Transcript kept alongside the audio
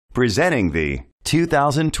Presenting the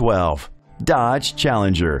 2012 Dodge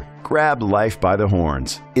Challenger. Grab life by the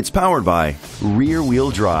horns. It's powered by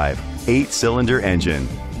rear-wheel drive, 8-cylinder engine.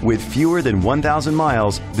 With fewer than 1,000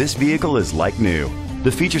 miles, this vehicle is like new.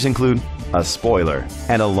 The features include a spoiler,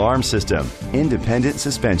 an alarm system, independent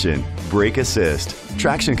suspension, brake assist,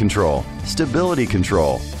 traction control, stability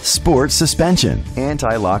control, sports suspension,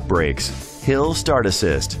 anti-lock brakes, hill start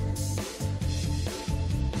assist.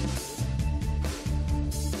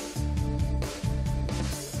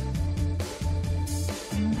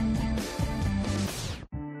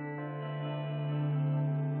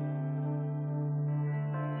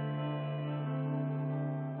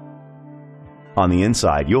 On the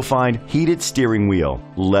inside, you'll find heated steering wheel,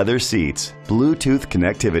 leather seats, Bluetooth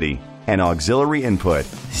connectivity, and auxiliary input,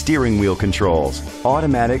 steering wheel controls,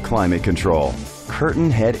 automatic climate control, curtain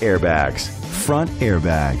head airbags, front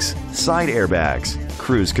airbags, side airbags,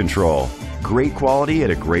 cruise control. Great quality at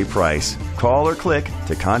a great price. Call or click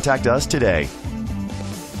to contact us today.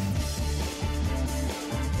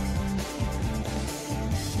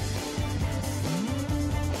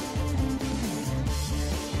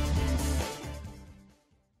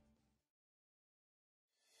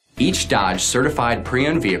 Each Dodge certified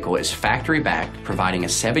pre-owned vehicle is factory-backed, providing a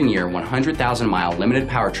 7-year, 100,000-mile limited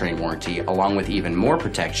powertrain warranty along with even more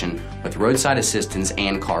protection with roadside assistance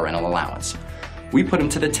and car rental allowance. We put them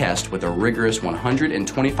to the test with a rigorous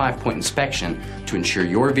 125-point inspection to ensure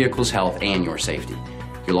your vehicle's health and your safety.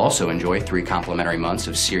 You'll also enjoy 3 complimentary months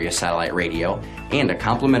of Sirius satellite radio and a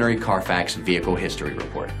complimentary Carfax vehicle history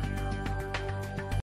report.